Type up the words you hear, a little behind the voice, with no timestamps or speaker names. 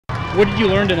What did you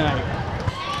learn tonight?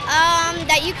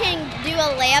 That you can do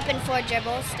a layup in 4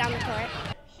 dribbles down the court.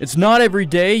 It's not every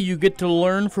day you get to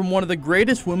learn from one of the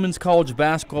greatest women's college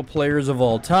basketball players of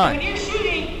all time. When you're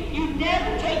shooting, you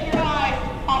never take your eyes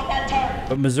off that target.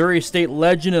 But Missouri State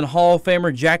legend and Hall of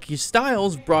Famer Jackie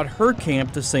Stiles brought her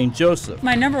camp to St. Joseph.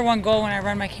 My number one goal when I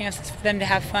run my camps is for them to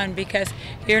have fun, because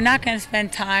you're not going to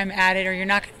spend time at it, or you're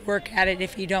not going to work at it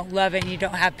if you don't love it and you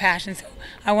don't have passion. So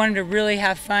I wanted to really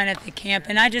have fun at the camp.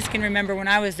 And I just can remember when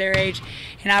I was their age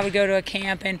and I would go to a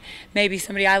camp and maybe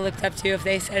somebody I looked up to, if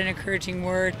they said an encouraging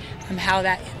word, how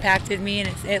that impacted me, and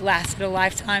it lasted a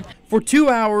lifetime. For 2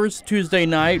 hours Tuesday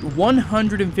night,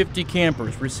 150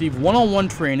 campers received one-on-one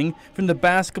training from the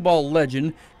basketball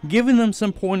legend, giving them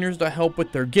some pointers to help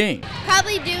with their game.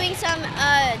 Probably doing some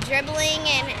dribbling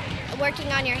and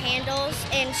working on your handles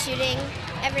and shooting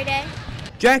every day.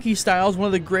 Jackie Stiles, one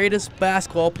of the greatest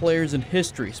basketball players in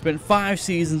history, spent 5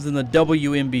 seasons in the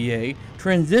WNBA,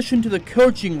 transitioned to the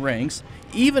coaching ranks,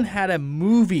 even had a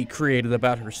movie created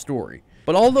about her story.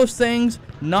 But all those things,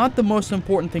 not the most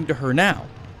important thing to her now.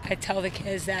 I tell the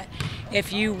kids that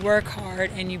if you work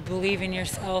hard and you believe in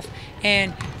yourself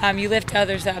and you lift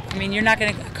others up, I mean, you're not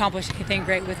going to accomplish anything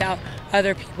great without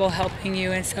other people helping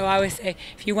you. And so I always say,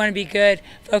 if you want to be good,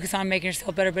 focus on making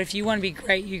yourself better. But if you want to be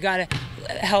great, you got to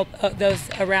help those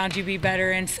around you be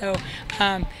better. And so,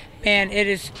 man, it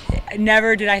is,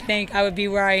 never did I think I would be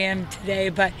where I am today,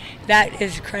 but that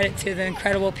is credit to the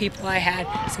incredible people I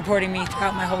had supporting me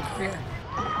throughout my whole career.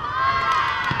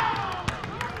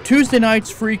 Tuesday night's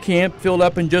free camp filled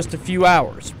up in just a few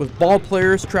hours, with ball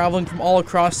players traveling from all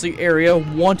across the area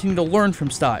wanting to learn from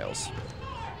Stiles.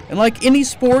 And like any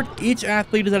sport, each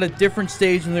athlete is at a different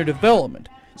stage in their development.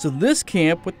 So this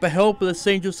camp, with the help of the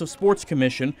St. Joseph Sports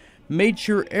Commission, made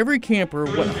sure every camper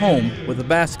went home with a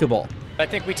basketball. I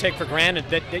think we take for granted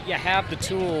that you have the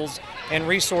tools and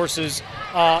resources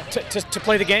to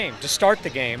play the game, to start the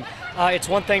game. It's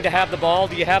one thing to have the ball,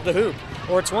 do you have the hoop?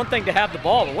 Or it's one thing to have the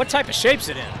ball, but what type of shape's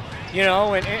it in? You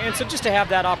know, and so just to have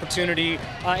that opportunity,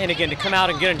 and again, to come out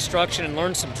and get instruction and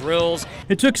learn some drills.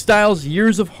 It took Stiles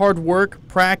years of hard work,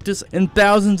 practice, and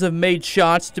thousands of made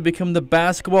shots to become the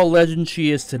basketball legend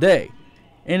she is today.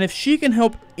 And if she can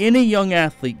help any young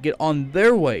athlete get on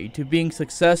their way to being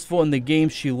successful in the game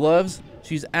she loves,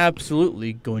 she's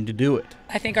absolutely going to do it.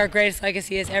 I think our greatest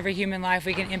legacy is every human life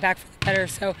we can impact for the better.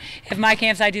 So if my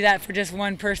camps, I do that for just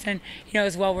one person, you know,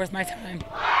 it's well worth my time.